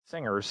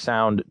singers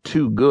sound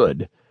too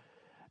good.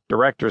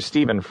 Director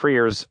Stephen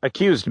Frears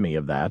accused me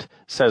of that,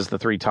 says the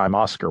three-time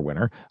Oscar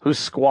winner, who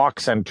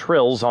squawks and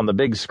trills on the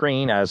big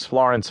screen as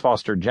Florence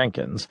Foster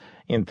Jenkins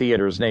in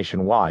theaters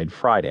nationwide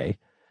Friday.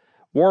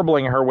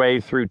 Warbling her way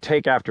through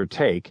take after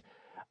take,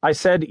 I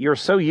said, "You're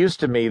so used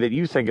to me that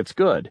you think it's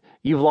good.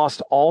 You've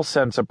lost all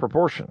sense of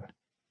proportion."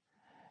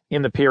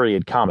 In the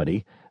period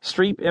comedy,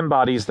 Streep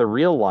embodies the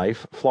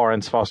real-life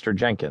Florence Foster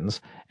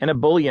Jenkins, an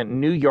ebullient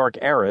New York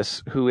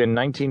heiress who in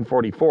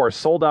 1944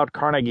 sold out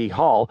Carnegie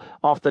Hall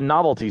off the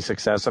novelty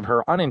success of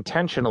her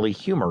unintentionally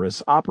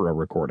humorous opera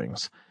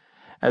recordings.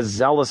 As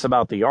zealous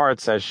about the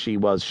arts as she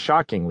was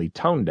shockingly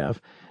tone-deaf,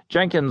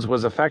 Jenkins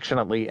was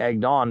affectionately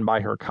egged on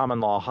by her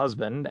common-law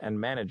husband and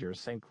manager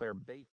St. Clair Bay.